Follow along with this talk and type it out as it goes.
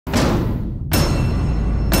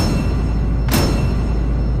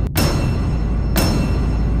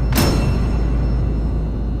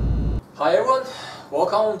Hi everyone,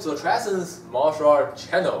 welcome to the TriEssence martial art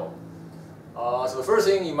channel. So the first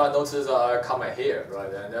thing you might notice I cut my hair,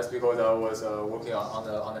 right? And that's because I was working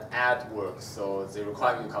on the ad work, so they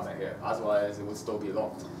require me to cut my hair. Otherwise, it would still be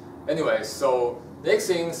long. Anyway, so next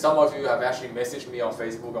thing, some of you have actually messaged me on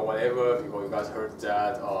Facebook or whatever because you guys heard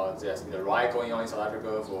that there's been a riot going on in South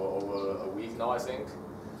Africa for over a week now, I think.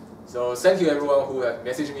 So thank you everyone who have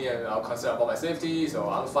messaged me and are concerned about my safety. So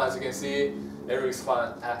I'm fine, as you can see. Eric's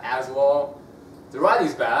fine as well. The riot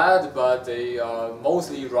is bad, but they are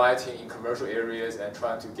mostly rioting in commercial areas and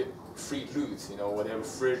trying to get free loot, you know, whatever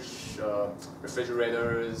fridge,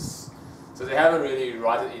 refrigerators. So they haven't really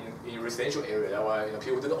rioted in residential area. That's why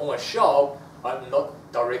people who don't own a shop are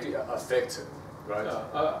not directly affected, right?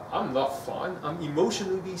 I'm not fine. I'm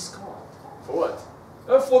emotionally scarred. For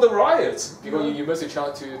what? For the riots. Because you must have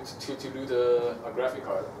tried to loot a graphic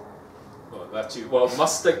card. Well, that too. Well,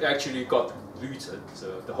 Mustang actually got looted,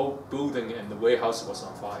 so the whole building and the warehouse was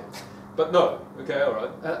on fire. But no, okay, all right.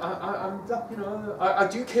 I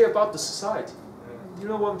do care about the society. You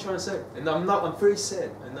know what I'm trying to say? And I'm very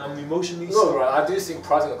sad, and I'm emotionally. No, right. I do think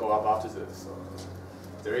price will go up after this. So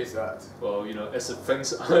there is that. Well, as the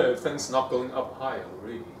things not going up higher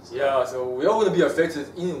already. So. Yeah, so we all going to be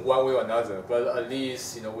affected in one way or another, but at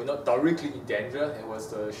least we're not directly in danger. It was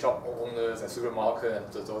the shop owners and supermarket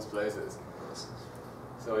and those places.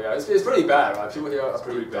 So yeah, it's pretty bad, right? People here are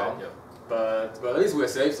pretty bad. Yeah. But at least we're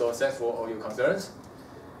safe. So thanks for all your concerns.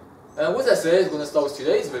 And with that said, we're going to start with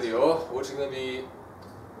today's video, which is going to be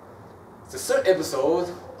the third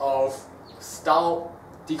episode of Style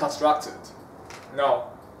Deconstructed.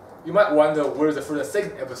 Now, you might wonder where's the first and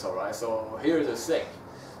second episode, right? So here's the thing.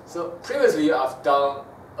 So previously I've done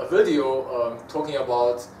a video talking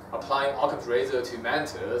about applying Occam's razor to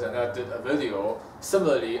mantas, and I did a video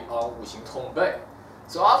similarly on Wuxing Tongbei.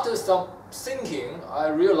 So after some thinking, I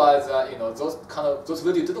realized that those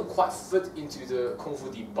videos didn't quite fit into the Kung Fu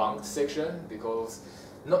debunked section because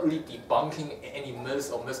not really debunking any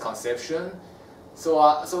myths or misconception. So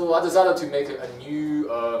I decided to make a new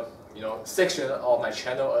section of my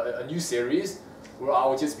channel, a new series where I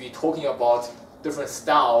will just be talking about different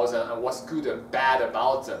styles and what's good and bad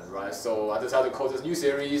about them, right? So I decided to call this new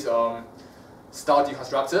series Style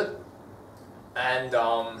Deconstructed, and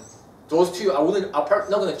those two I'm not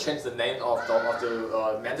going to change the name of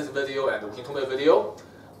the Mantis video and the Wuxing Tongbei video,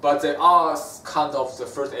 but they are kind of the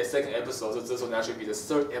first and second episode, so this will actually be the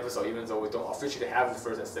third episode, even though we don't officially have the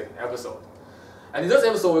first and second episode. And in this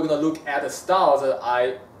episode, we're going to look at the styles that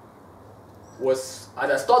I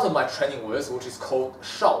started my training with, which is called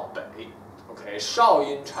Shao Bei. Okay, Shao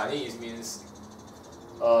in Chinese means,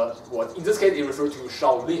 in this case it refers to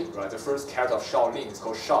Shaolin, right? The first character of Shaolin is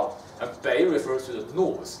called Shao, and Bei refers to the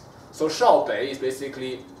north. So Shao Bei is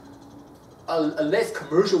basically a less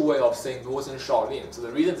commercial way of saying Northern Shaolin. So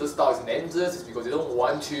the reason this style is named this is because they don't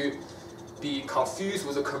want to be confused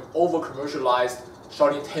with the over-commercialized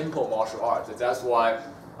Shaolin temple martial arts. That's why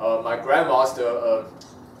my grandmaster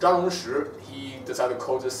Zhang Rongshi, he decided to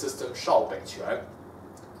call this system Shao Bei Quan.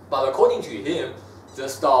 But according to him,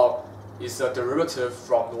 this style is a derivative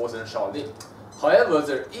from Northern Shaolin. However,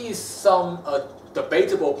 there is some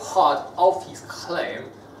debatable part of his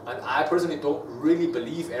claim, and I personally don't really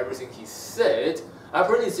believe everything he said. I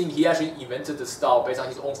personally think he actually invented the style based on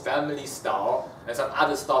his own family style and some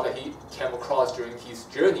other style that he came across during his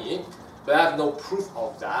journey. But I have no proof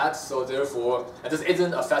of that, so therefore, and this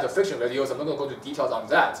isn't a fact or fiction video, so I'm not going to go into details on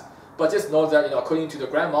that. But just know that, according to the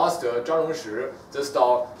Grandmaster Zhang Rongshi, this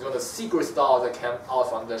style is one of the secret styles that came out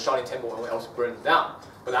from the Shaolin Temple when it was burned down.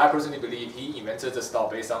 But I personally believe he invented the style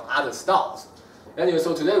based on other styles. Anyway,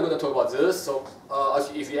 so today we're going to talk about this. So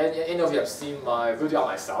if any of you have seen my video on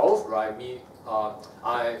myself, right, I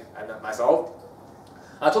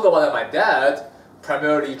talk about that my dad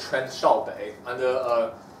primarily trained Shao Bei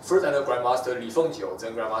under first under Grandmaster Li Fengjiu,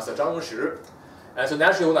 then Grandmaster Zhang Rongshi. And so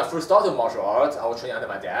naturally, when I first started martial arts, I was training under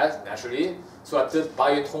my dad, naturally. So I did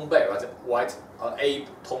Bai Yun Tongbei, right, white ape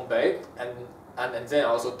Tongbei, and then I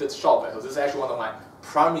also did Shao Bei. So this is actually one of my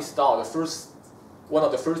primary styles, one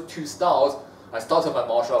of the first two styles I started my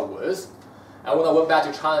martial art with. And when I went back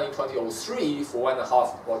to China in 2003 for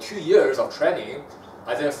 1.5 or 2 years of training,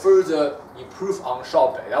 I then further improved on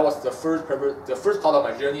Shao Bei. That was the first part of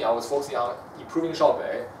my journey. I was focusing on improving Shao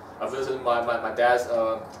Bei. I visited my dad's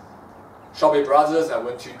Shao Bei brothers. I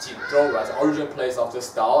went to Jingzhou, right, the origin place of this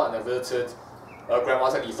style, and I visited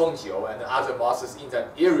Grandmaster Li Fengjiu and other masters in that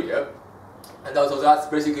area. And so that's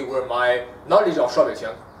basically where my knowledge of Shao Bei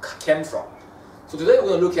Quan came from. So today we're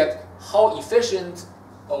going to look at how efficient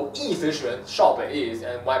or inefficient Shao Bei is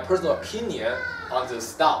and my personal opinion on this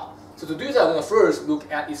style. So to do that, we're going to first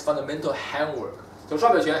look at its fundamental handwork. So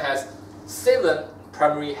Shao Bei Quan has 7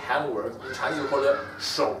 primary handwork. In Chinese, we call it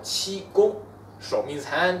手七功. 手 means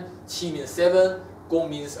hand, 七 means 7, 功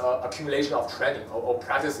means accumulation of training or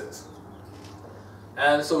practices.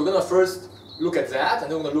 And so we're going to first look at that,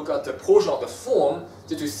 and then we're going to look at the portion of the form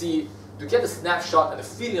to get the snapshot and the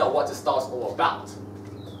feeling of what the style is all about.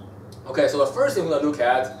 Okay, so the first thing we're going to look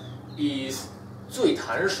at is 醉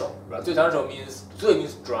弹手. Right? 醉弹手means 醉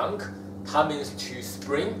means drunk, 弹 means to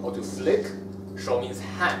spring or to flick, 手 means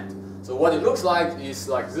hand. So what it looks like is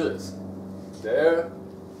like this, there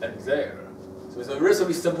and there. So it's a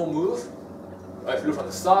relatively simple move. Right? If you look from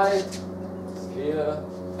the side, it's here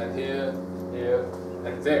and here, here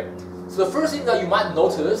and there. So the first thing that you might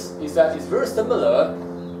notice is that it's very similar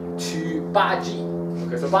to 八ji.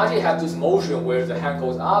 Okay, so 八ji has this motion where the hand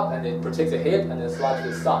goes up and it protects the hip and then slides to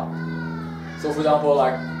the side. So for example,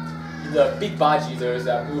 like in the big 八ji, there's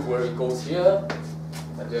that move where it goes here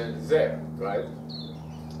and then there, right?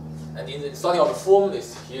 And in the starting of the form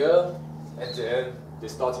is here and then the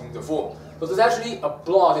starting the form. So there's actually a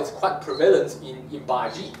block that's quite prevalent in 八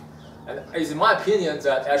ji. And it's in my opinion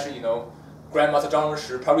that actually, Grandmaster Zhang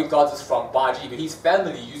Renshi probably got this from 八ji, but his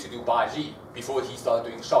family used to do 八ji before he started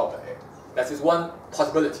doing Shao Bei. That's his one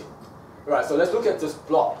possibility. Right, so let's look at this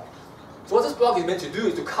block. So what this block is meant to do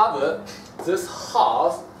is to cover this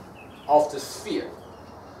half of the sphere.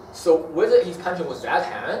 So whether he's punching with that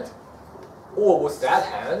hand or with that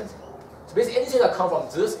hand, so basically anything that comes from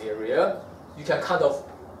this area, you can kind of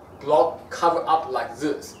block, cover up like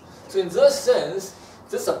this. So in this sense,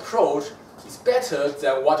 this approach is better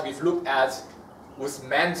than what we've looked at with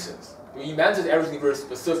mantis. In mantis, everything is very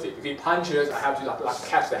specific. If he punches, I have to like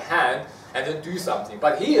catch the hand and then do something.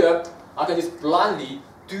 But here, I can just blindly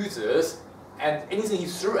do this, and anything he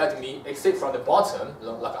threw at me, except from the bottom,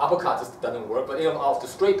 like uppercut, just doesn't work. But even of the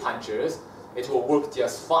straight punches, it will work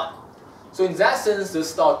just fine. So in that sense,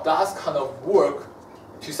 this style does kind of work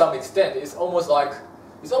to some extent. It's almost like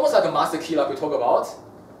a master key, like we talk about.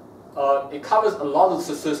 It covers a lot of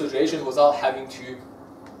situations without having to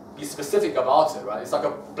be specific about it, right? It's like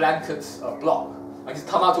a blanket block. I just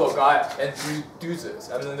come out to a guy and do this.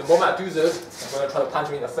 And then the moment I do this, I'm going to try to punch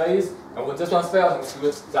him in the face. And when this one fails, I'm going to do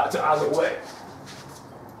it that other way.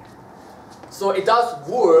 So it does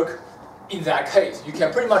work in that case. You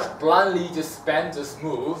can pretty much blindly just spam this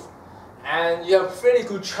move, and you have a fairly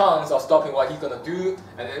good chance of stopping what he's going to do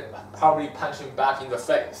and then probably punch him back in the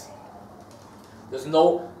face. There's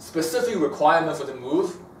no specific requirement for the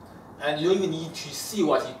move, and you don't even need to see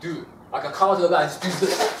what he do. I can come out to the guy and just do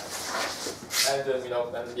this, and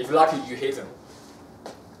and if you're lucky, you hit him.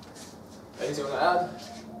 Anything you want to add?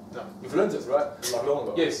 No. You've learned this, right? Not long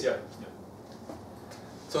ago. Yes, yeah.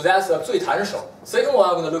 So that's 醉弹手. Second one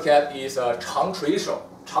I'm going to look at is 长锤手.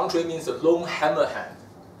 长锤 means a long hammer hand.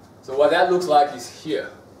 So what that looks like is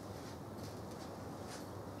here.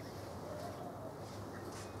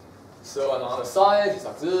 So on the side, it's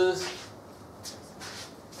like this.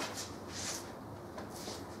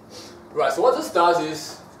 Right, so what this does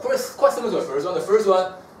is quite similar to the first one. The first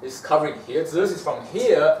one is covering here. This is from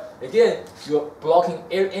here. Again, you're blocking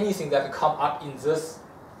anything that can come up in this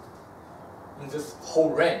whole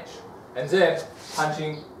range. And then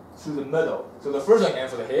punching through the middle. So the first one you aim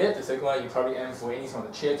for the head, the second one you probably aim for anything on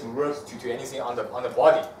the chair to work to anything on the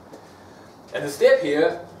body. And the step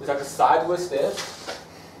here is like a sideways step.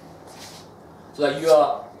 So that you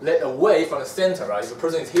are led away from the center, right? If the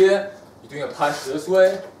person is here, you're doing a punch this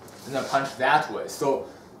way, and then a punch that way. So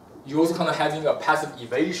you're also kind of having a passive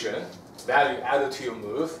evasion value added to your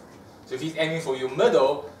move. So if he's aiming for your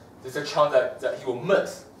middle, there's a chance that he will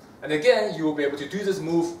miss. And again, you will be able to do this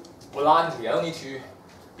move blindly. I don't need to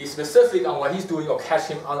be specific on what he's doing or catch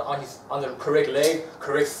him on the correct leg,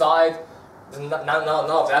 correct side. None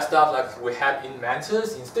of that stuff like we had in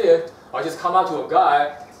mantis. Instead, I'll just come out to a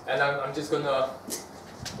guy and I'm just gonna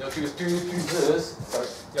do this. Sorry.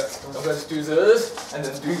 Yeah, I'm gonna just do this and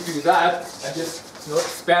then do that and just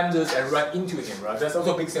spam this and run into him. Right? That's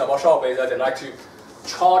also a big thing about Shao Bei, that they like to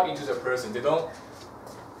charge into the person. They don't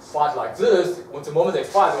fight like this. When the moment they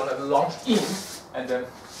fight, they want to launch in and then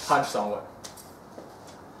punch someone.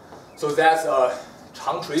 So that's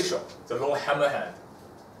长锤手, the long hammer hand.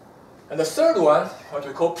 And the third one, what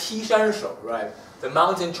we call 劈山手, right? The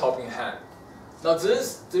mountain chopping hand. Now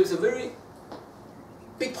there's a very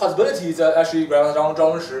big possibility that actually Grandmaster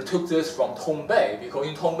Zhang Renshi took this from Tong Bei, because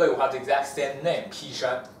in Tong Bei we have the exact same name, 劈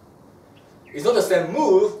山. It's not the same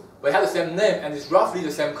move, but it has the same name and it's roughly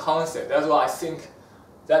the same concept. That's why I think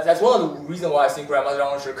that's one of the reasons why I think Grandmaster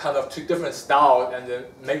Zhang Renshi kind of took different styles and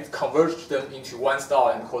then converged them into one style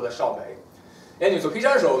and called it Shao Bei. Anyway, so 劈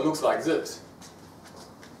山手 looks like this.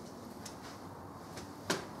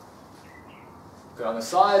 Okay, on the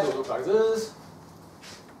side, it will look like this.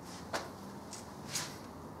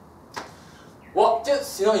 Well,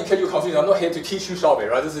 just in case you're confused, I'm not here to teach you Shao Bei,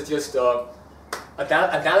 right? This is just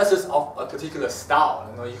analysis of a particular style.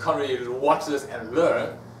 You can't really watch this and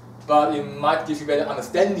learn, but it might give you better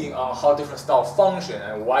understanding on how different styles function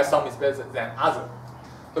and why some is better than other.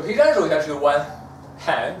 So 劈山手 is actually one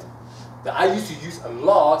hand that I used to use a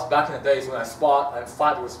lot back in the days when I spar and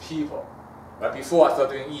fight with people. Right? Before I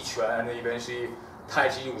started doing 一拳 and then eventually 太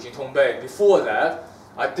极五行通背. Before that,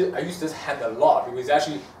 I used this hand a lot because it's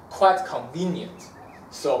actually quite convenient.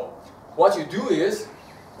 So what you do is,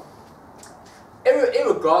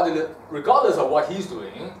 regardless of what he's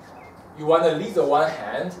doing, you want to leave the one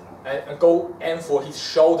hand and go aim for his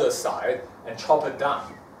shoulder side and chop it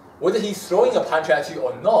down. Whether he's throwing a punch at you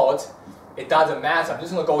or not, it doesn't matter. I'm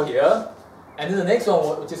just going to go here, and then the next one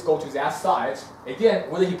will just go to that side. Again,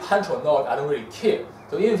 whether he punch or not, I don't really care.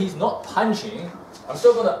 So even if he's not punching, I'm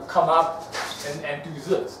still going to come up and do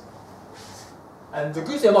this. And the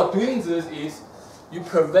good thing about doing this is you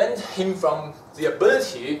prevent him from the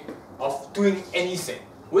ability of doing anything.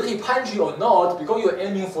 Whether he punches you or not, because you're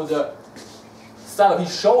aiming for the side of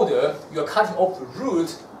his shoulder, you're cutting off the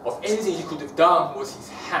root of anything he could have done with his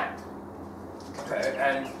hand. Okay,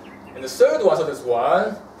 and the third one, so there's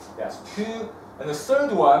one, that's two, and the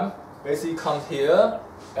third one basically comes here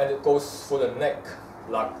and it goes for the neck,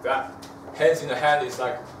 like that. Hands in the hand is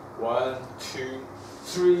like 1, 2,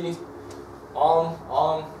 3,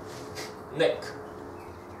 arm, neck.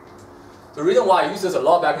 The reason why I use this a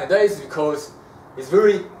lot back in the days is because it's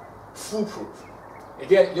very foolproof.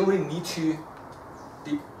 Again, you don't really need to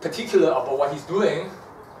be particular about what he's doing.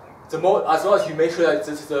 As long as you make sure that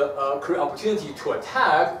this is a correct opportunity to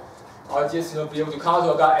attack, or just be able to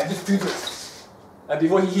counter a guy and just do this. And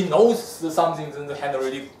before he knows something, then the hand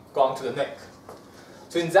already gone to the neck.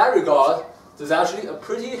 So in that regard, there's actually a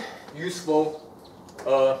pretty useful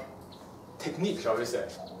technique, shall we say.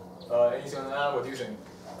 Anything on that? What do you think?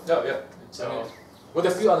 Oh, yeah. What do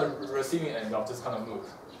you feel on the receiving end of this kind of move?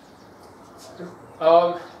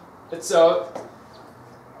 It's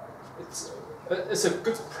a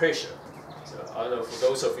good pressure. So I don't know, for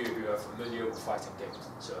those of you who are familiar with fighting games,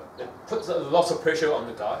 so it puts a lot of pressure on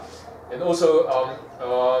the guy, and also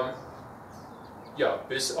yeah,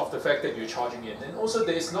 because of the fact that you're charging in, and also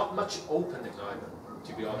there's not much opening either,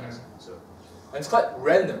 to be honest. So and it's quite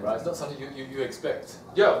random, right? It's not something you expect.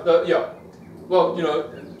 Yeah, yeah. Well,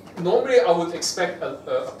 normally I would expect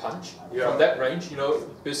a punch from that range,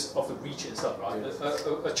 because of the reach and stuff, right?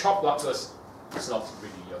 A chop like this is not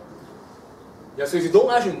really. Yeah, so if you don't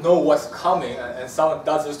actually know what's coming and someone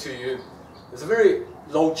does this to you, there's a very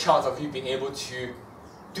low chance of you being able to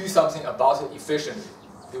do something about it efficiently.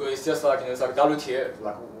 Because it's just like, it's like WTF,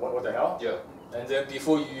 like what the hell? Yeah. And then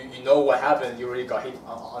before you know what happened, you already got hit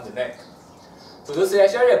on the neck. So this is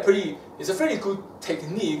actually it's a pretty good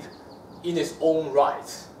technique in its own right,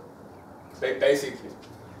 basically.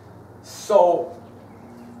 So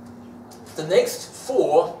the next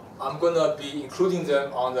 4, I'm going to be including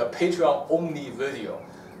them on the Patreon only video.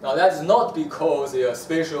 Now that is not because they are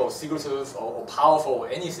special or secretive or powerful or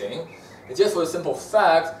anything. It's just for the simple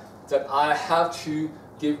fact that I have to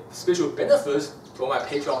give special benefits to my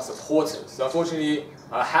Patreon supporters. So unfortunately,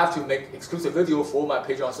 I have to make exclusive video for my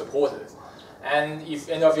Patreon supporters. And if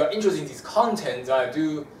any of you are interested in these contents, I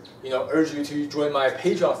do urge you to join my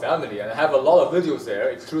Patreon family. And I have a lot of videos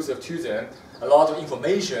there exclusive to them, a lot of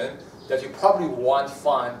information that you probably won't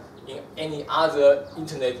find in any other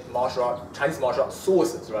internet Chinese martial art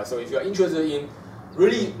sources, right? So if you're interested in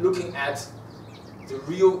really looking at the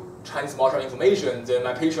real Chinese martial art information, then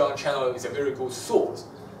my Patreon channel is a very good source.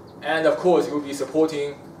 And of course, you'll be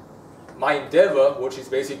supporting my endeavor, which is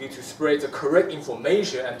basically to spread the correct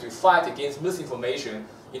information and to fight against misinformation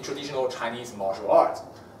in traditional Chinese martial arts.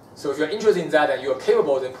 So if you're interested in that and you're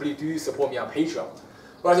capable, then please do support me on Patreon.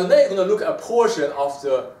 Right, so now you're going to look at a portion of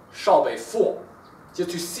the Shao Bei form,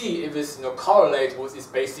 just to see if it's correlates with its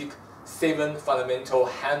basic 7 fundamental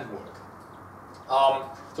handwork.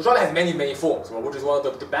 So Shao Bei has many forms, which is one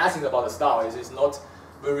of the bad things about the style is it's not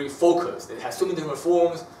very focused. It has so many different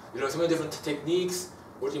forms, so many different techniques,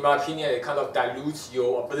 which in my opinion it kind of dilutes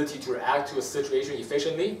your ability to react to a situation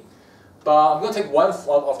efficiently. But I'm going to take one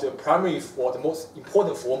form of the primary form, the most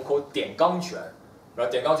important form called 点钢拳. Right?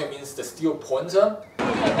 点钢拳 means the steel pointer.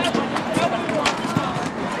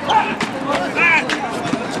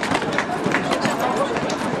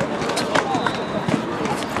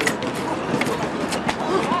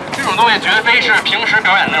 这种东西绝非是平时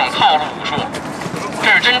表演的那种套路武术。这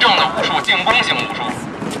是真正的武术，进攻型武术。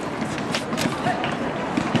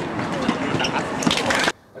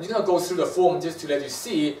 I'm just going to go through the form just to let you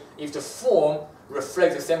see if the form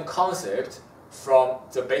reflects the same concept from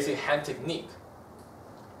the basic hand technique.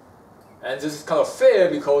 And this is kind of fair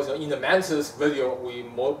because in the Mantis video, we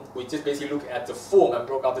just basically look at the form and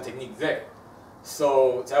broke out the technique there.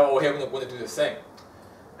 So over here, we're going to do the same.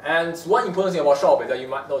 And one important thing about Shao Bei that you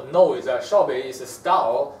might not know is that Shao Bei is a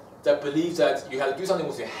style that believes that you have to do something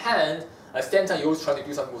with your hand, at the same time you always try to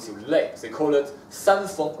do something with your legs. They call it San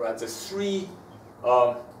Feng, right? The three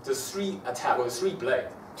attack or the three blade,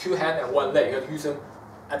 2 hand and 1 leg. You have to use them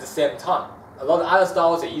at the same time. A lot of other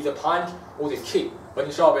styles they either punch or they kick, but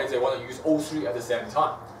in Shao Bei they want to use all 3 at the same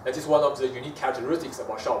time. That is one of the unique characteristics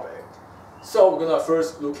about Shao Bei. So we're gonna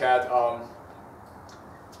first look at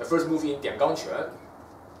the first move in Diangang Quan.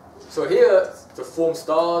 So here the form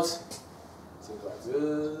starts things like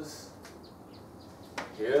this.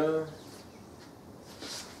 Here,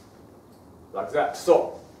 like that.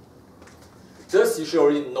 So this you should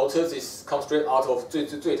already notice is comes straight out of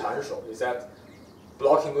最弹手, is that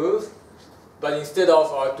blocking move, but instead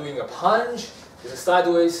of doing a punch, it's a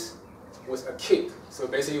sideways with a kick. So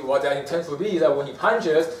basically what that intent will be is that when he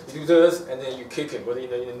punches, you do this and then you kick him, whether in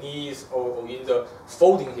the knees or in the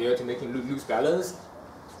folding here to make him lose balance,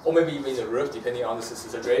 or maybe even in the rib depending on the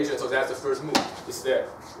situation. So that's the first move, it's there.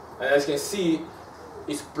 And as you can see,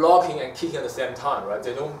 it's blocking and kicking at the same time, right?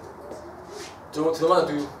 They don't want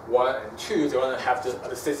to do 1 and 2, they want to have this at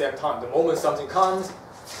the same time. The moment something comes,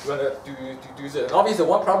 you want to do this. And obviously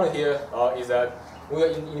one problem here is that when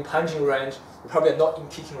you're in punching range, you probably are not in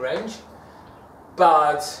kicking range.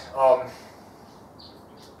 But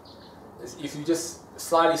if you just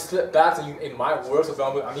slightly slip back, then it might work. So for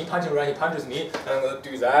example, I'm in punching range, he punches me, and I'm going to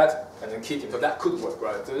do that, and then kick him. So that could work,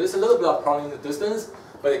 right? So there's a little bit of problem in the distance,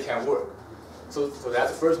 but it can work. So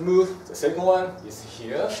that's the first move. The second one is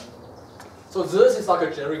here. So this is like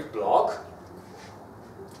a generic block.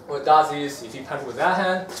 What it does is, if you punch with that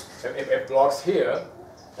hand, it blocks here.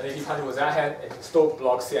 And if you punch with that hand, it still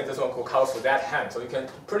blocks here, and this one covers for that hand. So you can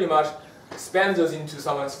pretty much spam this into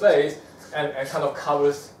someone's face and kind of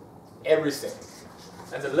covers everything.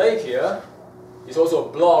 And the leg here is also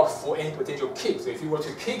a block for any potential kick. So if you were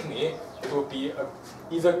to kick me, it would be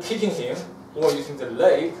either kicking him or using the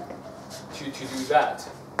leg to do that.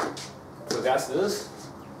 So that's this.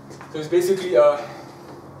 So it's basically an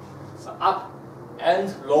up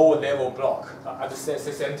and lower level block at the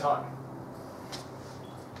same time.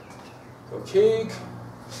 So kick,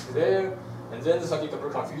 there, and then this one gets a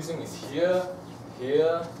bit confusing. It's here,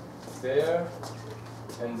 here, there,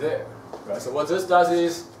 and there. Right. So what this does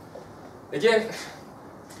is, again,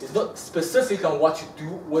 it's not specific on what you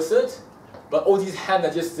do with it, but all these hands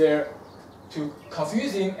are just there to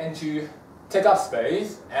confuse him and to take up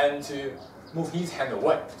space and to move his hand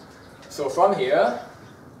away. So from here,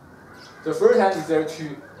 the first hand is there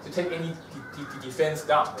to take any defense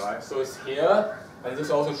down, right? So it's here, and this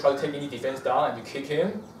also try to take any defense down and you kick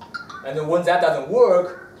him. And then when that doesn't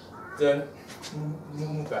work, then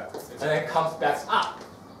move back. And then comes back up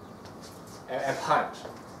and punch.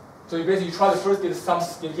 So you basically try to first get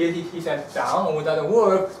his hand down, and when it doesn't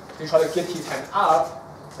work, you try to get his hand up,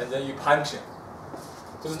 and then you punch him.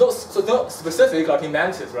 So it's not specific like in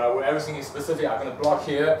Mantis, right, where everything is specific. I'm going to block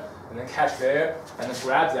here, and then catch there, and then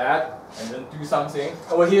grab that, and then do something.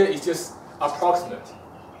 Over here, it's just approximate.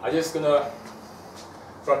 I'm just going to,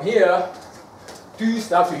 from here, do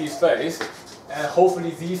stuff to his face, and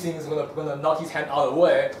hopefully these things are going to knock his hand out of the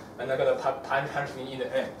way, and they're going to punch me in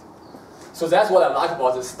the end. So that's what I like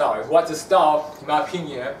about this style. What this style, in my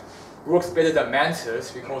opinion, works better than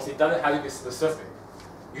Mantis because it doesn't have to be specific.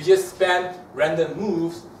 You just spam random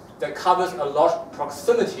moves that covers a large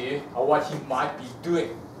proximity of what he might be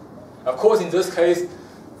doing. Of course, in this case,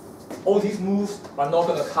 all these moves are not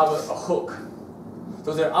going to cover a hook.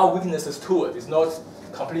 So there are weaknesses to it. It's not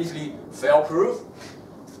completely fail-proof,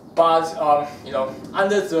 but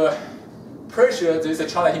under the pressure, there's a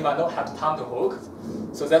chance that he might not have time to hook.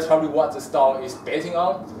 So that's probably what the style is betting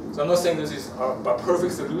on. So I'm not saying this is a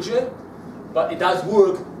perfect solution, but it does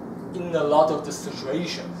work in a lot of the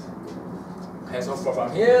situations. Okay, so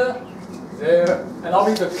from here, there, and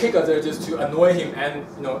obviously the kicker there just to annoy him and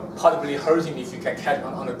possibly hurt him if you can catch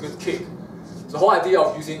on a good kick. So the whole idea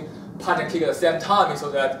of using punch and kick at the same time is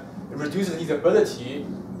so that it reduces his ability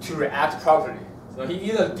to react properly. So he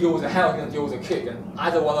either deals with a hand or he can deal with a kick, and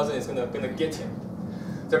either one of them is gonna get him.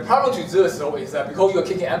 The problem to this though is that because you're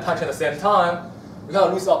kicking and punching at the same time, you kind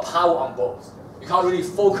of lose our power on both. You can't really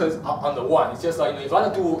focus on the one. It's just like if I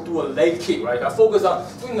want to do a leg kick, right? If I focus on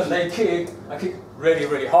doing the leg kick, I kick really,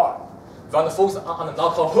 really hard. you want to focus on the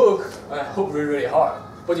knockout hook and hook really hard.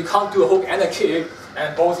 But you can't do a hook and a kick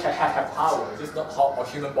and both have power. This is not how a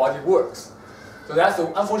human body works. So that's the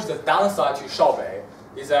unfortunate downside to Shao Bei,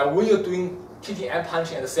 is that when you're doing kicking and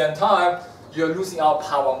punching at the same time, you're losing out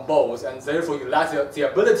power on both, and therefore you lack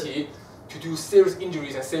the ability to do serious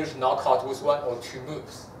injuries and serious knockout with 1 or 2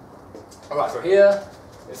 moves. Alright, so here,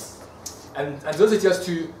 and this is just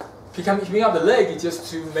to, picking up the leg is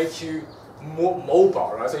just to make you more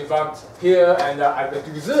mobile, right? So if I'm here and I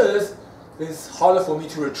do this, it's harder for me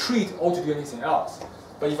to retreat or to do anything else.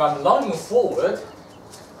 But if I'm lunging forward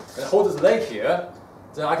and hold this leg here,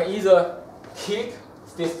 then I can either kick,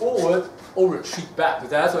 stay forward, or retreat back. So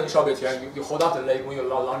that's when in Shao Bei Quan, you hold up the leg when you're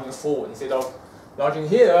lunging forward. Instead of lunging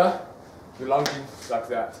here, you're lunging like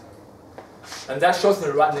that. And that shows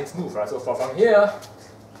the right next move, right? So from here,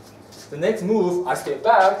 the next move, I step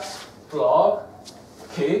back, block,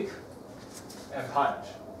 kick, and punch.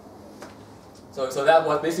 So that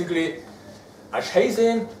was basically, I chase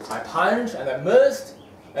him, I punch, and I missed.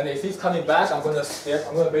 And if he's coming back, I'm gonna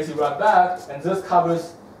basically run back, and this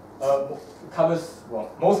covers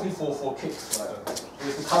well, mostly for kicks. Right?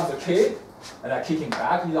 It covers the kick, and I kick him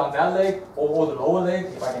back either on that leg or the lower leg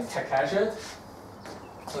if I can catch it.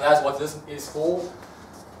 So that's what this is for.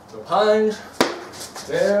 So punch,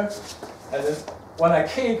 there, and then when I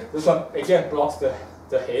kick, this one again blocks the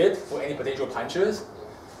head for any potential punches.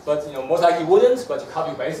 But most likely wouldn't, but you cover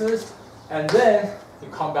your bases, and then you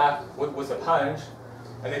come back with the punch,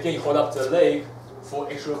 and again you hold up the leg for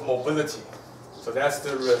extra mobility. So that's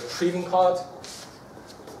the retrieving part.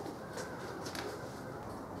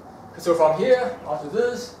 So from here, after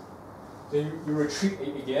this, then you retreat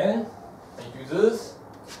again, and you do this,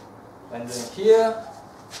 and then here,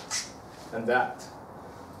 and that.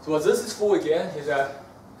 So what this is for again is that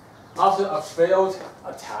after a failed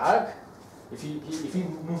attack, if he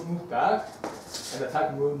move back, and the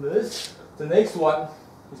attack move this, the next one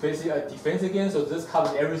is basically a defense again, so this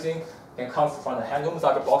covers everything and comes from the hand movements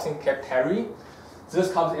like a boxing parry.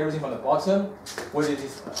 This covers everything from the bottom, whether it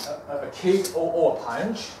is a kick or a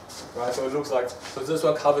punch. Right, so it looks like, so this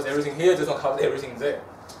one covers everything here, this one covers everything there.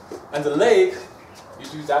 And the leg, you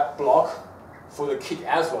do that block for the kick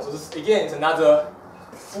as well. So this, again, is another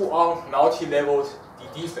full-on multi-leveled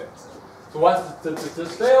defense. So once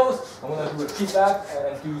this fails, I'm going to repeat that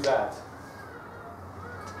and do that.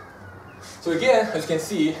 So again, as you can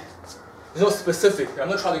see, there's no specific. I'm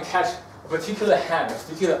not trying to catch a particular hand, a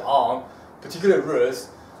particular arm, particular wrist,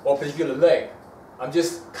 or particular leg. I'm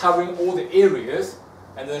just covering all the areas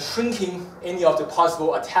and then shrinking any of the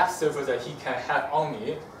possible attack surface that he can have on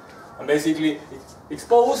me. I'm basically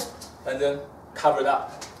exposed and then covered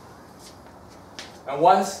up. And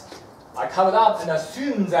once I covered up and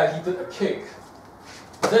assume that he did a kick,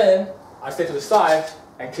 then I stay to the side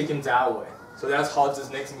and kick him that way. So that's how this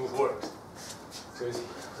next move works.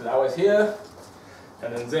 So that was here,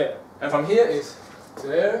 and then there. And from here is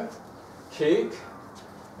there, kick,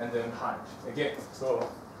 and then punch. Again, so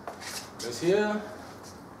this here,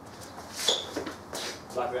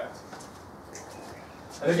 like that.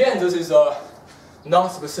 And again, this is a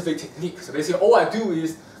non-specific technique. So basically all I do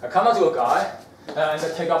is I come up to a guy and I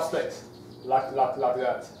take up space, like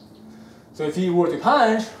that. So if he were to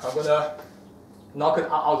punch, I'm gonna knock it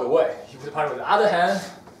out of the way. If he were to punch with the other hand,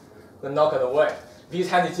 then knock it away. If his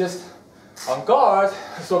hand is just on guard,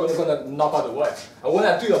 so I'm gonna knock out of the way. And when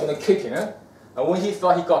I do, I'm gonna kick him. And when he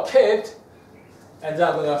thought he got kicked, and then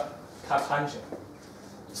I'm gonna punch him.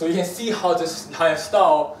 So you can see how this entire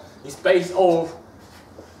style is based off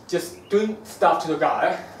just doing stuff to the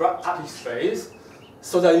guy, right up his face,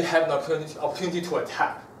 so that you have an opportunity to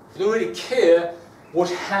attack. You don't really care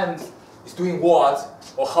which hand is doing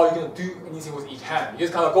what, or how you're going to do anything with each hand. You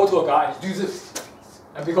just kind of go to a guy and you do this.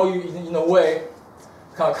 And because you, in a way,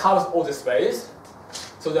 kind of covers all the space,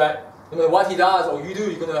 so that no matter what he does or you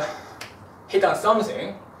do, you're going to hit on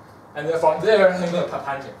something, and then from there, you're going to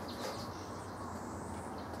punch him.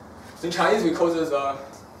 So in Chinese, we call this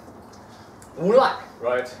wu lai,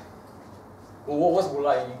 right? Well, what's wu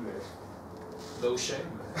lai in English? No shame.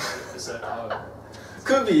 Is that how?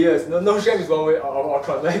 Could be, yes. No shame is one way of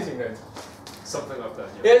translating it. Something like that.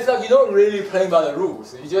 Yeah, it's like you don't really play by the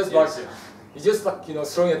rules. You just Yes, like yeah. you just like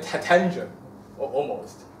throwing a tangent,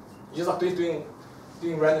 almost. You just like doing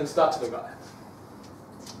random stuff to the guy.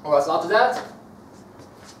 Alright, so after that,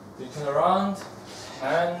 you turn around,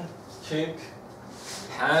 hand, kick,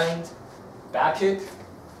 hand, back kick,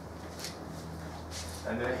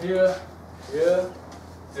 and then here,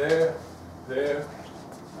 there,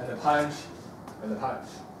 and the punch, and the punch.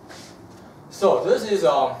 So this is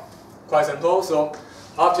quite simple. So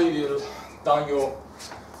after you done your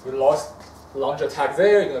lost launch attack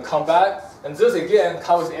there, you're gonna come back, and this again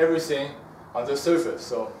covers everything on the surface.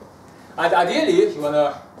 So, and ideally, you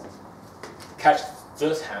wanna catch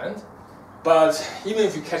this hand, but even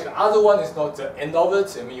if you catch the other one, it's not the end of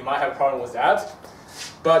it. I mean, you might have a problem with that,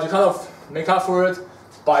 but you kind of make up for it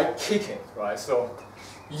by kicking, right? So,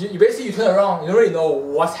 you basically turn around, you don't really know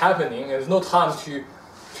what's happening, there's no time to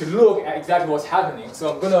look at exactly what's happening.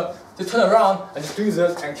 So I'm gonna just turn around and just do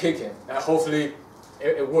this and kick him, and hopefully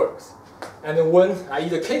it works. And then when I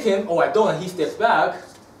either kick him or I don't and he steps back,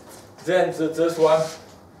 then this one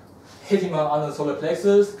hit him on the solar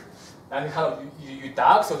plexus, and kind of you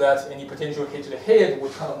duck so that any potential hit to the head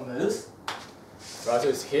would kind of miss. Right, so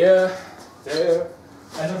it's here, there,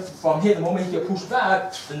 and then from here, the moment he gets pushed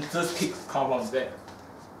back, then this kick comes from there.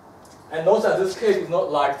 And notice that this kick is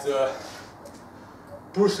not like the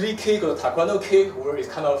Bruce Lee kick or the Taekwondo kick where it's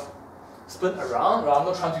kind of spin around. Right? I'm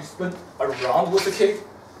not trying to spin around with the kick,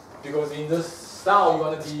 because in this style you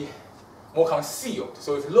want to be more concealed.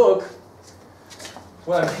 So if you look,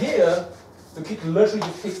 when I'm here, the kick literally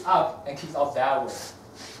just kicks up and kicks out that way.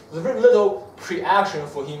 There's very little pre-action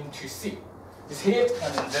for him to see. It's here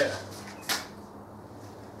and then there.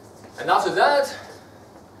 And after that,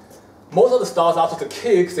 most of the styles after the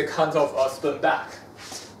kicks, they kind of spin back.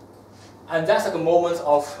 And that's like a moment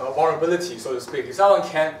of vulnerability, so to speak. If someone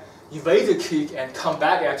can evade the kick and come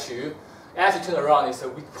back at you, as you turn around, it's a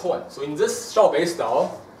weak point. So in this Shao Bei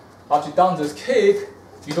style, after you've done this kick,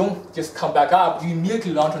 you don't just come back up, you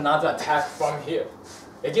immediately launch another attack from here.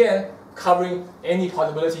 Again, covering any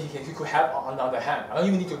possibility he could have on the other hand. I don't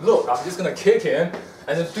even need to look, I'm just going to kick him,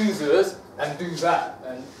 and then do this, and do that.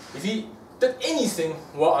 And if he did anything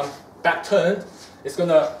while I'm back turned, it's going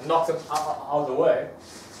to knock them out of the way.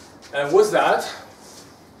 And with that,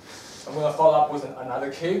 I'm going to follow up with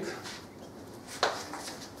another kick.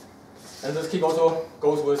 And this kick also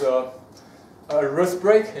goes with a wrist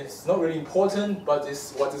break. It's not really important, but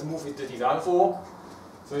it's what this move is designed for.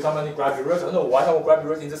 So if somebody grab your wrist, I don't know why I will grab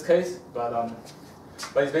your wrist in this case, but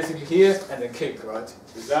it's basically here and then kick, right?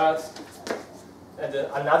 With that, and then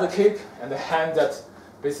another kick, and the hand that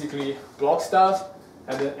basically blocks stuff.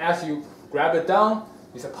 And then as you grab it down,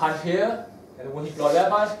 it's a punch here, and when you block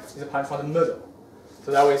that punch, it's a punch from the middle.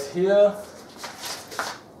 So that way it's here.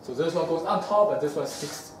 So this one goes on top, and this one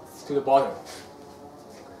sticks to the bottom.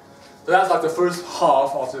 So that's like the first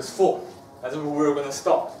half of this form. That's where we're going to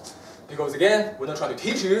start. Because again, we're not trying to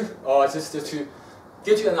teach you, just to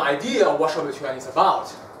get you an idea of what Shao Bei Quan is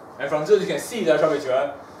about. And from this you can see that Shao Bei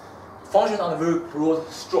Quan functions on a very broad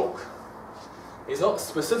stroke. It's not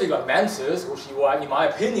specific like Mantis, which in my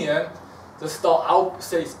opinion, the style I would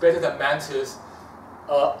say is better than Mantis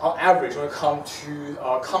on average when it comes to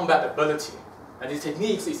combat ability. And these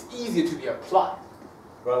techniques is easier to be applied.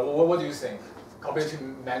 Right? What do you think compared to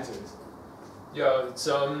Mantis? Yeah, it's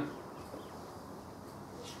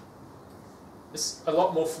a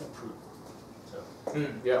lot more foolproof. So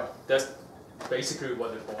yeah, that's basically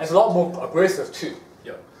what it was. And it's a lot more aggressive too.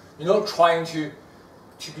 Yeah. You're not trying to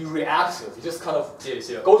be reactive. You just kind of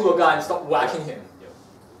go to a guy and start whacking him.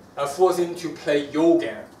 And force him to play your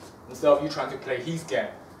game instead of you trying to play his game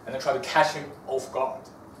and then try to catch him off guard.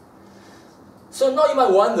 So now you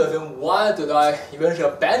might wonder, then why did I eventually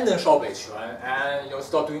abandon Shao Bei Quan and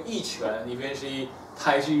start doing Yi Quan, eventually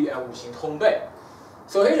Tai Chi and Wu Xing Tong Bei?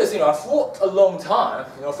 So here's the thing, for a long time,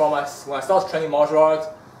 from when I started training martial arts,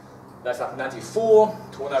 that's like 94,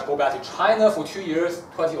 to when I go back to China for 2 years,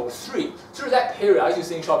 2003. Through that period, I used to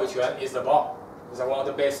think Shao Bei Quan is the bomb. It's like one of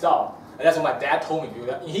the best styles. And that's what my dad told me.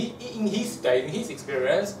 That in his day, in his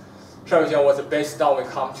experience, Shao Bei Quan was the best style when it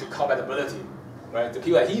comes to combat ability. Right? The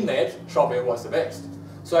people that he met, Shao Bei was the best.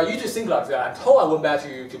 So I used to think like that until I went back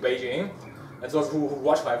to Beijing. And those who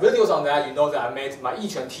watch my videos on that, you know that I met my Yi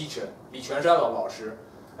Quan teacher, Li Quanshan Laoshi,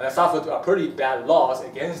 and I suffered a pretty bad loss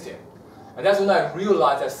against him. And that's when I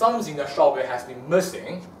realized that something that Shao Bei has been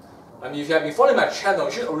missing. I mean, if you have been following my channel,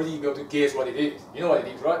 you should already be able to guess what it is. You know what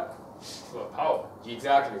it is, right? Well, power.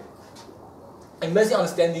 Exactly. A missing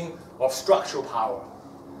understanding of structural power.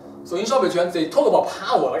 So in Shao Bei Quan, they talk about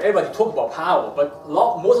power, like everybody talk about power, but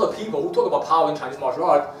most of the people who talk about power in Chinese martial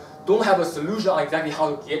art don't have a solution on exactly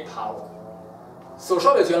how to get power. So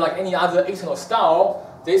Shao Bei Quan, like any other external style,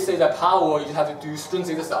 they say that power, you just have to do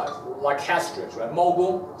strength exercise, like cat stretch, right?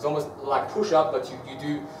 Mogul, it's almost like push-up, but you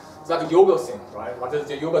do, it's like a yoga thing, right? Like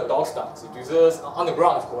the yoga dog stance. You do this on the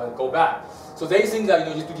ground, of course, and go back. So they think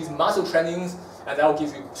that you do these muscle trainings, and that will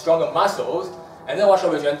give you stronger muscles. And then what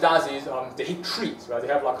Shao Bei Quan does is they hit trees, right? They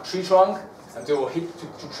have like a tree trunk, and they will hit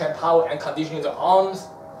to train power and conditioning the arms.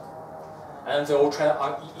 and they all train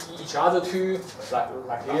on each other too,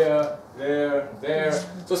 like here, there.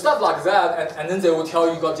 So stuff like that, and then they will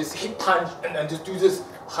tell you got this hit punch and just do this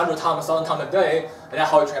 100 times, 1,000 times a day, and that's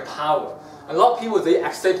how you train power. And a lot of people, they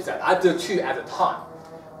accept that. I did too at the time.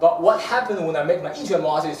 But what happened when I make my Yiquan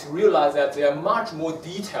master is to realize that they are much more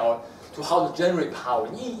detailed to how to generate power.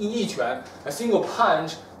 In Yiquan, a single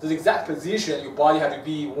punch, the exact position your body has to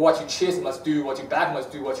be, what your chest must do, what your back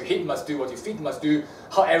must do, what your hip must do, what your feet must do,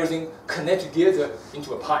 how everything connects together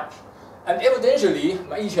into a punch. And evidently,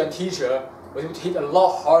 my Yiquan teacher was able to hit a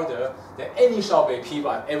lot harder than any Shao Bei people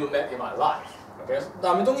I've ever met in my life. Okay?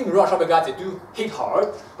 I mean, don't get me wrong, Shao Bei guys, they do hit hard,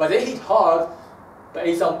 but they hit hard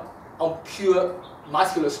based on pure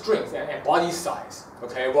muscular strength and body size.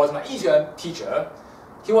 Okay? Whereas my Yiquan teacher,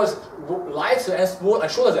 he was lighter and smaller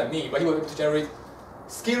and shorter than me, but he was able to generate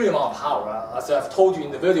scary amount of power. As I've told you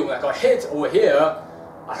in the video, when I got hit over here,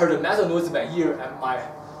 I heard a massive noise in my ear, and my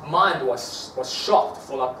mind was shocked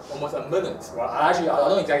for like almost a minute. Right? I don't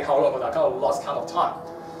know exactly how long, but I kind of lost count of time.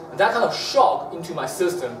 And that kind of shock into my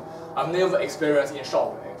system, I've never experienced in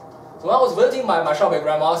Shao Bei. So when I was visiting my Shao Bei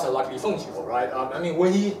grandmaster, like Li Fengqiu, right? I mean,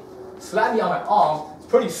 when he slapped me on my arm, it's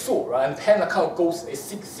pretty sore, right? And the pain kind of goes, it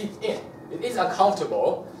sinks in. It is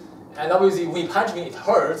uncomfortable, and obviously when he punched me, it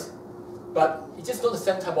hurts, but it's just not the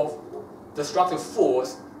same type of destructive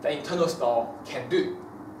force that internal style can do.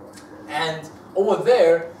 And over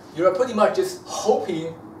there, you're pretty much just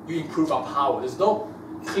hoping you improve on power. There's no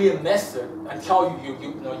clear method until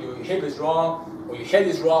your hip is wrong, or your head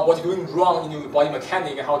is wrong, what you're doing wrong in your body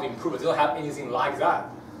mechanic and how to improve it. They don't have anything like that.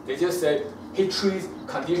 They just say, hit trees,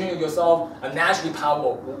 condition yourself, and naturally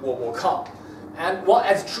power will come. And what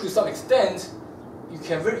is true to some extent, you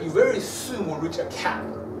very soon will reach a cap,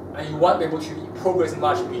 and you won't be able to progress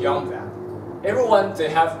much beyond that. Everyone, they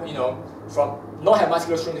have, from not having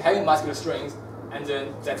muscular strength to having muscular strength, and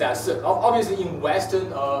then that's it. Obviously, in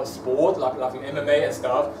Western sport, like in MMA and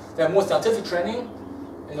stuff, they have more scientific training,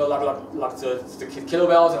 like the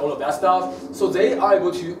kettlebells and all of that stuff. So they are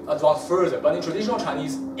able to advance further. But in traditional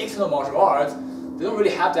Chinese external martial arts, they don't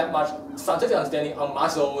really have that much scientific understanding on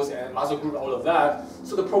muscles and muscle group and all of that.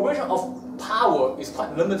 So the progression of power is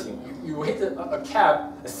quite limiting. You hit a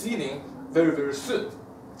cap, a ceiling, very, very soon.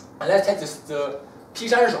 And let's take the 劈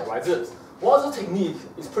山手, right? This. Well, the technique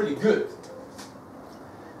is pretty good.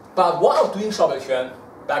 But while I was doing Shao Bei Quan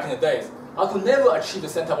back in the days, I could never achieve the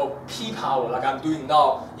same type of P power like I'm doing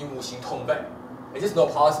now in Wuxing Tongbei. It's just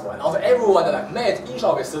not possible. And of everyone that I met in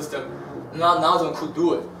Shao Bei system, none of them could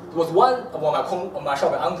do it. There was one of my Shao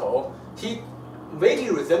Bei uncle, he vaguely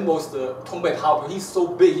resembles the Tongbei power, but he's so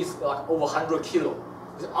big, he's like over 100 kilo.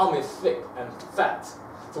 His arm is thick and fat.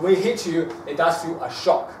 So when he hits you, it does feel a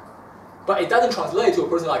shock. But it doesn't translate to a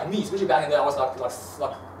person like me, especially back in the day I was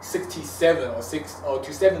like 67 or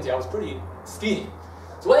 270, I was pretty skinny.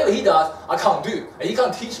 So whatever he does, I can't do. And he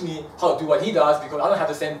can't teach me how to do what he does because I don't have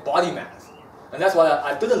the same body mass. And that's what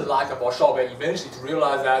I didn't like about Shao Bei eventually, to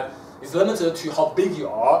realize that it's limited to how big you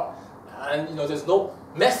are, and there's no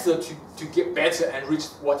method to get better and reach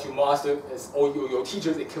what your master is, or your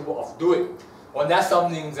teacher is capable of doing. Well, that's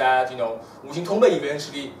something that Wuxing Tongbei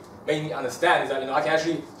eventually made me understand, is that I can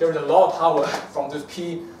actually generate a lot of power from this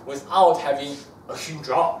P without having a huge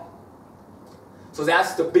arm. So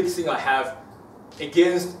that's the big thing I have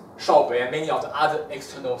against Shao Bei and many of the other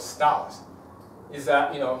external styles, is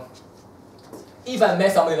that if I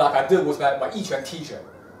met somebody like I did with my Yiquan teacher,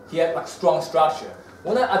 he had like strong structure.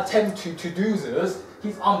 When I attempt to do this,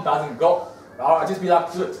 his arm doesn't go. Right? I just be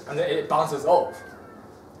like this, and then it bounces off.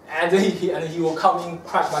 And then he will come in,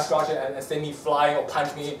 crash my structure, and send me flying or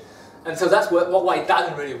punch me. And so that's why it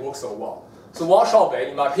doesn't really work so well. So while Shao Bei,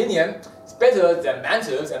 in my opinion, is better than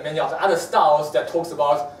Mantis and many of the other styles that talks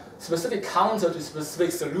about specific counter to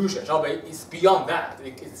specific solution. Shao Bei is beyond that.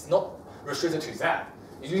 It's not restricted to that.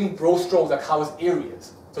 It's using broad strokes that covers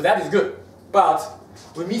areas. So that is good. But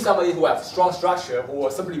when you meet somebody who has strong structure, who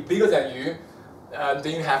is simply bigger than you,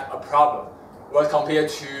 then you have a problem. Whereas compared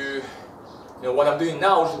to what I'm doing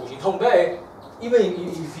now, which is Wuxing Tongbei, even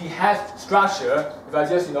if he has structure, if I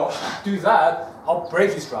just do that, I'll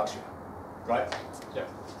break his structure, right? Yeah.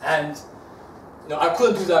 And I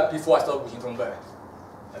couldn't do that before I started Wuxing Tongbei.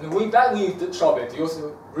 And when you did Shao Bei, do you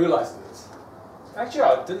also realize this? Actually,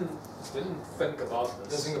 I didn't think about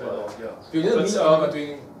this. Didn't think about it. Yeah. You didn't meet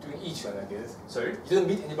anybody doing Yiquan, I guess. Sorry? You didn't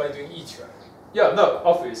meet anybody doing Yiquan. Yeah, no,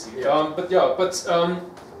 obviously. Yeah.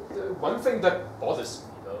 The one thing that bothers me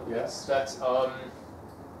though is that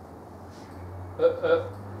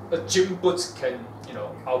a gym boot can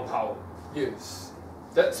outpower. Yes.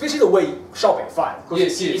 Especially the way Shao Bei fight.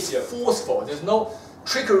 Yes, it's forceful. There's no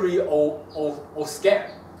trickery or scam.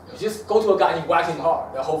 You just go to a guy and you whack him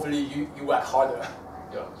hard, and hopefully you whack harder.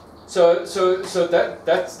 Yeah. So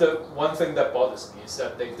that's the one thing that bothers me, is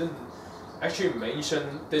that they didn't actually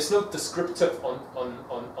mention, there's no descriptive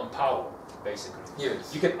on power, basically.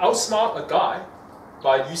 Yes. You can outsmart a guy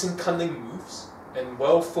by using cunning moves and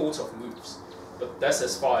well thought of moves, but that's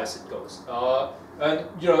as far as it goes. And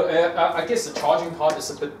you know, I guess the charging part is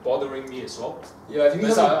a bit bothering me as well. Yeah, if you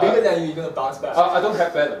become bigger than you, you're gonna bounce back. I don't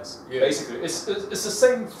have balance. Yeah. Basically, it's the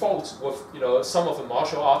same fault with, you know, some of the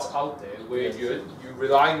martial arts out there where you're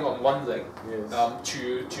relying on one leg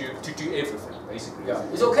to do everything, basically. Yeah,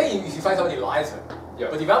 it's okay if you find somebody lighter. Yeah.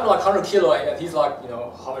 But if I'm like 100 kilo and he's like, you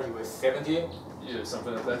know, how much you weigh, 70? Yeah,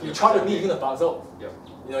 something like that. You charge me, you're gonna bounce off. Yeah.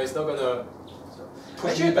 You know, it's not gonna.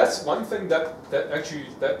 Actually, that's one thing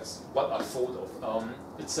that's what I thought of.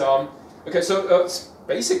 It's okay. So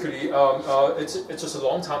basically, it's just a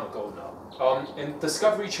long time ago now. And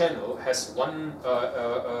Discovery Channel has one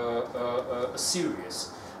a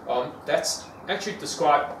series that's actually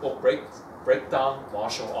describe or break down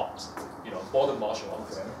martial arts. You know, modern martial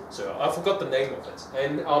arts. Okay. So I forgot the name of it.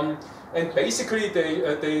 And basically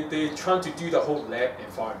they trying to do the whole lab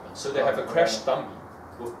environment. So they have a crash dummy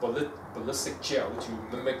with ballistic gel to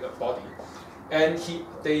mimic a body, and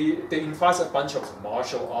they invite a bunch of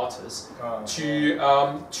martial artists to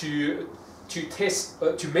test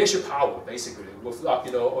to measure power, basically, with, like,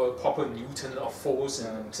 you know, a proper Newton of force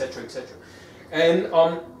and etc. And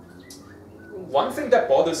one thing that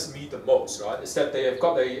bothers me the most, right, is that they have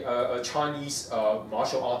got a Chinese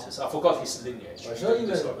martial artist. I forgot his lineage. Well,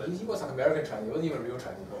 he was like American Chinese. He wasn't even real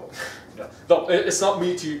Chinese. Yeah. No, it's not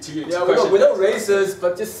me to yeah, we're not racist,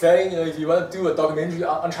 but just saying, you know, if you want to do a documentary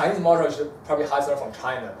on Chinese martial arts, you should probably hire someone from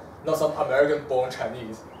China, not some American-born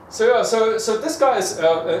Chinese. So this guy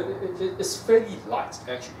is fairly light,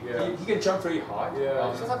 actually. Yeah. He can jump very high.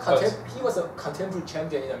 Yeah. He was a contemporary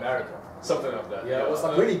champion in America. Something like that. Yeah, it was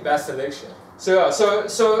a really bad selection. So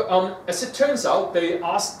as it turns out, they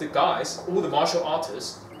asked the guys, all the martial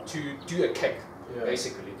artists, to do a kick,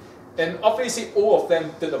 basically. And obviously, all of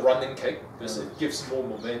them did a running kick because it gives more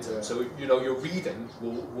momentum. Yeah. So, you know, your reading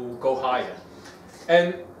will go higher.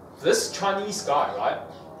 And this Chinese guy, right,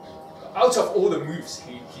 out of all the moves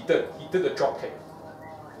he did a drop kick.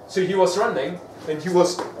 So he was running and he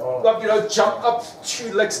was like, you know, jump up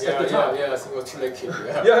 2 legs at the time. Yeah, so it was 2-leg kick.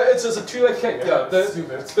 Yeah, it's just a 2-leg kick. Yeah,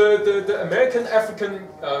 the American African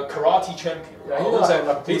karate champion.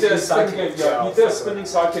 Yeah, he did a spinning kick. Yeah, he did a spinning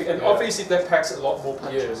side kick, and obviously that packs a lot more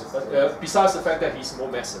punches. But besides the fact that he's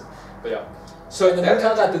more massive, but yeah. So and the Muay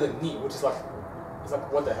Thai guy did a knee, which is like, it's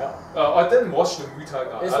like, what the hell? I didn't watch the Muay Thai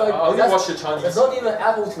guy. I only watched the Chinese. It's not even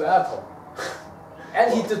apple to apple.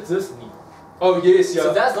 And he did this knee. Oh yes, yeah.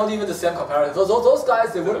 So that's not even the same comparison. Those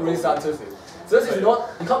guys, they weren't really scientific. This is not,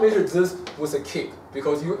 you can't measure this with a kick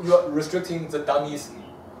because you are restricting the dummy's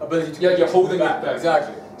ability to you're holding it back.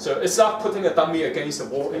 Exactly. So it's like putting a dummy against the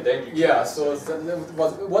wall and then you so it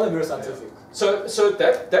wasn't very scientific. So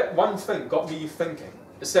that one thing got me thinking,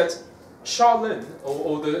 is that Shaolin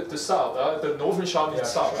or the style, the Northern Shaolin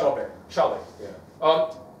style, Shao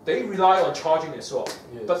Bei, they rely on charging as well.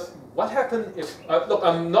 Yes. But what happened if look?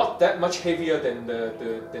 I'm not that much heavier than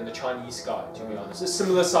the Chinese guy, to be honest. It's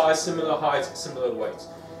similar size, similar height, similar weight.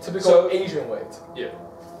 Typical Asian weight. Yeah,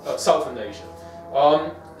 Southern Asian.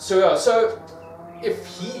 So if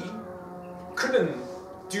he couldn't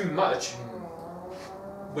do much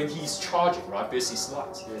when he's charging, right, because he's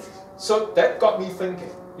light. Yes. So that got me thinking.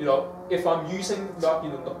 You know, if I'm using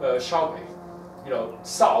Shao Bei, you know,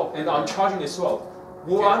 style, and I'm charging as well.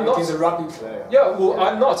 Will I not? Against a rugby player. Yeah, will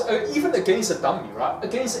I not? Even against a dummy, right?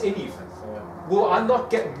 Against anything, will I not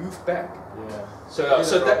get moved back? Yeah.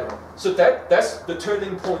 So that's the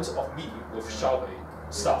turning point of me with Shao Bei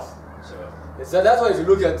stuff. So that's why if you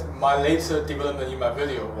look at my later development in my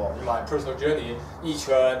video, well, in my personal journey,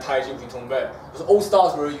 Yiquan, Taiji, Ping Bei, those all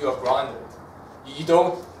styles where you are grounded. You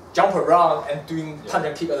don't jump around and doing punch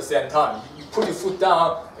and kick at the same time. You put your foot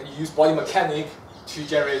down and you use body mechanic to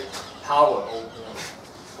generate power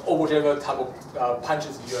or whatever type of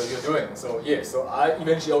punches you're doing. So so I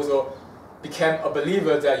eventually also became a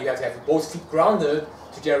believer that you have to have both feet grounded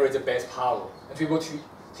to generate the best power and to be able to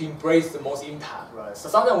embrace the most impact, right? So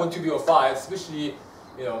sometimes when two people fight, especially,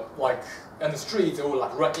 you know, like on the streets, they will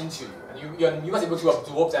like run into you, and you must be able to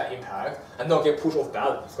absorb that impact and not get pushed off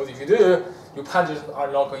balance. Because if you do, your punches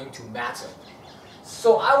are not going to matter.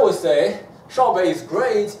 So I would say Shao Bei is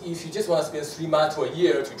great if you just want to spend 3 months to a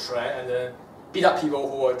year to train and then beat up people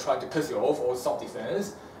who are trying to piss you off or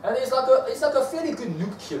self-defense. And it's like a fairly good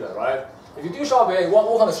nuke killer, right? If you do Shao Bei, you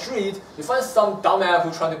walk on the street, you find some dumbass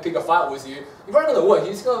who's trying to pick a fight with you, you're probably gonna win.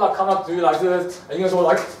 He's gonna like come up to you like this, and you're gonna go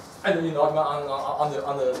like, and then you knock him on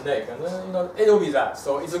the neck, and then it'll be that.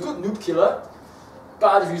 So it's a good noob killer.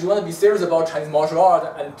 But if you want to be serious about Chinese martial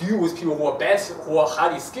art and deal with people who are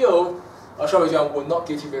highly skilled, Shao Bei Quan will not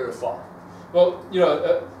get you very far. Well,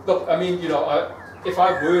 look, I mean, if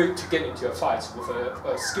I were to get into a fight with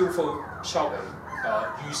a skillful Shao Bei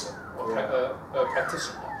user or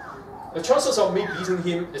practitioner, the chances of me beating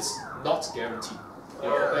him is not guaranteed.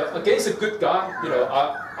 Against a good guy,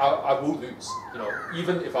 I will lose.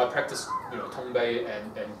 Even if I practice, Tongbei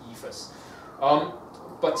and ep3.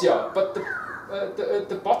 But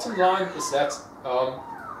the bottom line is that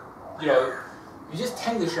you just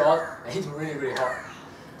tank the shot and hit him really, really hard.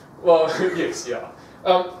 Well, yes, yeah.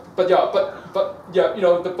 But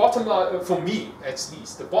the bottom line for me, at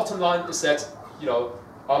least, the bottom line is that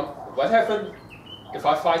what happened if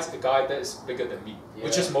I fight a guy that is bigger than me,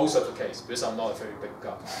 which is most of the case because I'm not a very big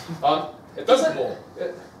guy. It doesn't more.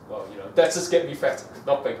 Well, that just get me fatter,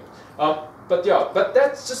 not bigger. But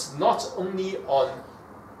that's just not only on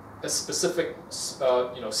a specific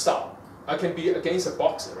style. I can be against a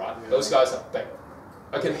boxer, right? Yeah. Those guys are big.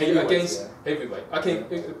 I can be against heavyweight. I can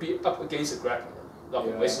be up against a grappler, like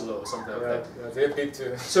a wrestler or something like that. Yeah, they're big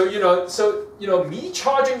too. So me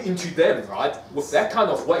charging into them, right, with that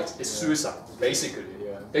kind of weight is suicide, basically.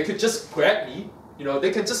 Yeah. They could just grab me,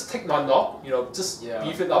 they can just take my knock, just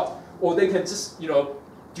beef it up, or they can just,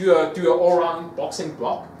 do a all-round boxing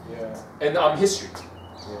block, and I'm history.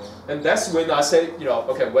 Yeah. And that's when I say,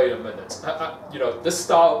 okay, wait a minute. This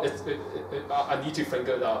style, I need to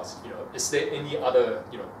figure it out. Is there any other,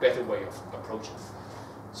 better way of approaching?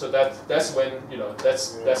 So that's when,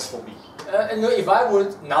 that's for me. And if I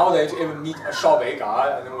would nowadays ever meet a Shao Bei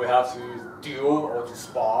guy, and then we have to duel or to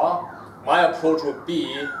spar, my approach would be,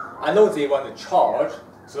 I know they want to charge,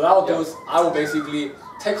 so I will basically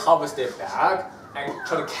take half a step back and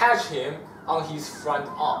try to catch him on his front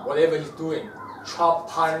arm, whatever he's doing. Chop,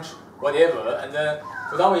 punch, whatever, and then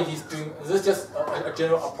so that way he's doing. This is just a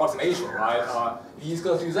general approximation, right? He's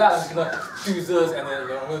gonna do that. I'm gonna do this, and then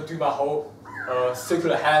I'm gonna do my whole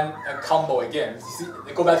circular hand and combo again. You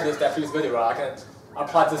see, go back to that previous video, right? I can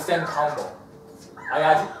apply the same combo.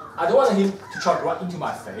 I don't want him to charge right into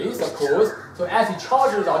my face, of course. So as he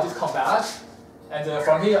charges, I'll just come back, and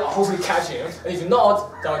from here I'll hopefully catch him. And if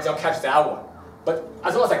not, then I'll catch that one. But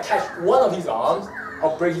as long as I catch one of his arms,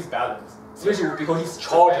 I'll break his balance. Especially because he's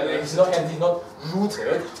charging and he's not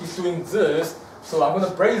rooted, he's doing this. So I'm going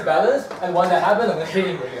to break his balance, and when that happens, I'm going to hit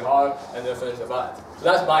him really hard and then finish the fight. So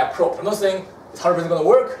that's my approach. I'm not saying it's 100% going to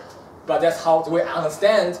work, but that's the way I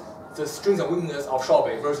understand the strengths and weaknesses of Shao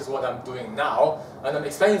Bei versus what I'm doing now. And I'm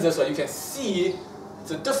explaining this so you can see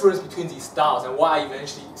the difference between these styles and why I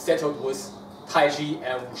eventually settled with Tai Chi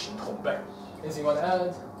and Wuxing Tongbei. Anything you want to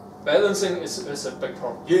add? Balancing is a big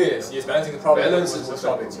problem. Yes, balancing the problem with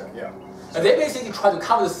Shao Bei. Yeah. And they basically try to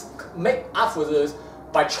cover this, make up for this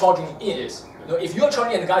by charging in. Yes. If you're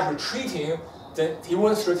charging and the guy's retreating, then he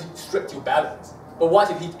won't strip your balance. But what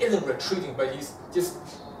if he isn't retreating, but he's just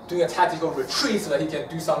doing a tactical retreat so that he can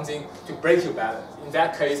do something to break your balance? In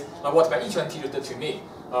that case, like what my Yichuan teacher did to me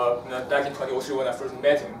back in 2003 when I first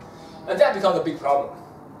met him. And that becomes a big problem.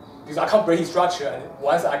 Because I can't break his structure, and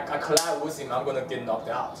once I collide with him, I'm going to get knocked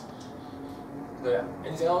out. So yeah,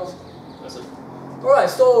 anything else? That's it.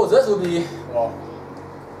 Alright, so this will be,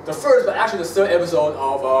 the first, but actually the third episode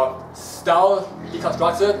of Style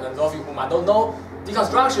Deconstructed. And those of you who might not know,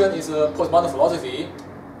 Deconstruction is a postmodern philosophy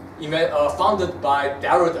founded by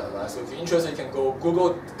Derrida, right? So if you're interested, you can go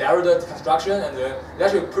Google Derrida Deconstruction, and it's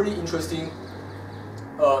actually a pretty interesting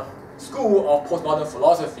school of postmodern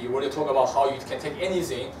philosophy where they talk about how you can take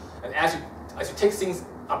anything, and as you take things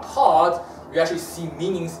apart, you actually see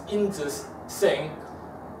meanings in this thing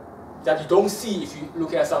that you don't see if you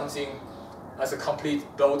look at something as a complete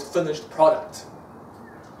built, finished product.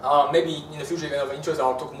 Maybe in the future, if you have interest,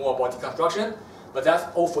 I'll talk more about deconstruction. But that's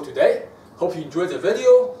all for today. Hope you enjoyed the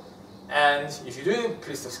video. And if you do,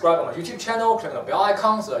 please subscribe on my YouTube channel, click on the bell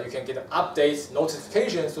icon so that you can get updates,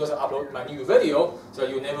 notifications as soon as I upload my new video, so that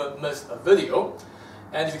you'll never miss a video.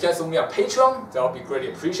 And if you can support me on Patreon, that would be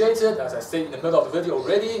greatly appreciated. As I said in the middle of the video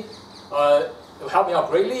already, it will help me out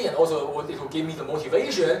greatly, and also it will give me the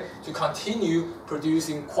motivation to continue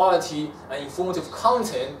producing quality and informative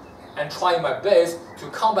content and trying my best to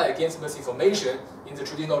combat against misinformation in the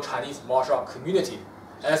traditional Chinese martial art community.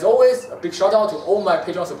 And as always, a big shout out to all my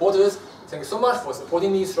Patreon supporters. Thank you so much for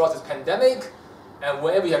supporting me throughout this pandemic. And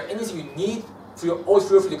whenever you have anything you need, always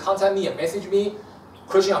feel free to contact me and message me.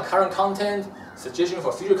 Question on current content, suggestion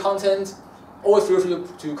for future content, always feel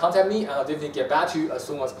free to contact me, and I'll definitely get back to you as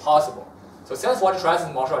soon as possible. So thanks for watching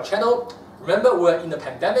TriEssence martial art channel. Remember, we're in the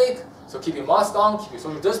pandemic, so keep your mask on, keep your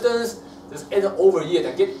social distance. This isn't over yet,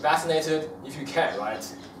 and get vaccinated if you can,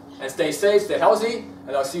 right? And stay safe, stay healthy,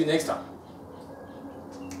 and I'll see you next time.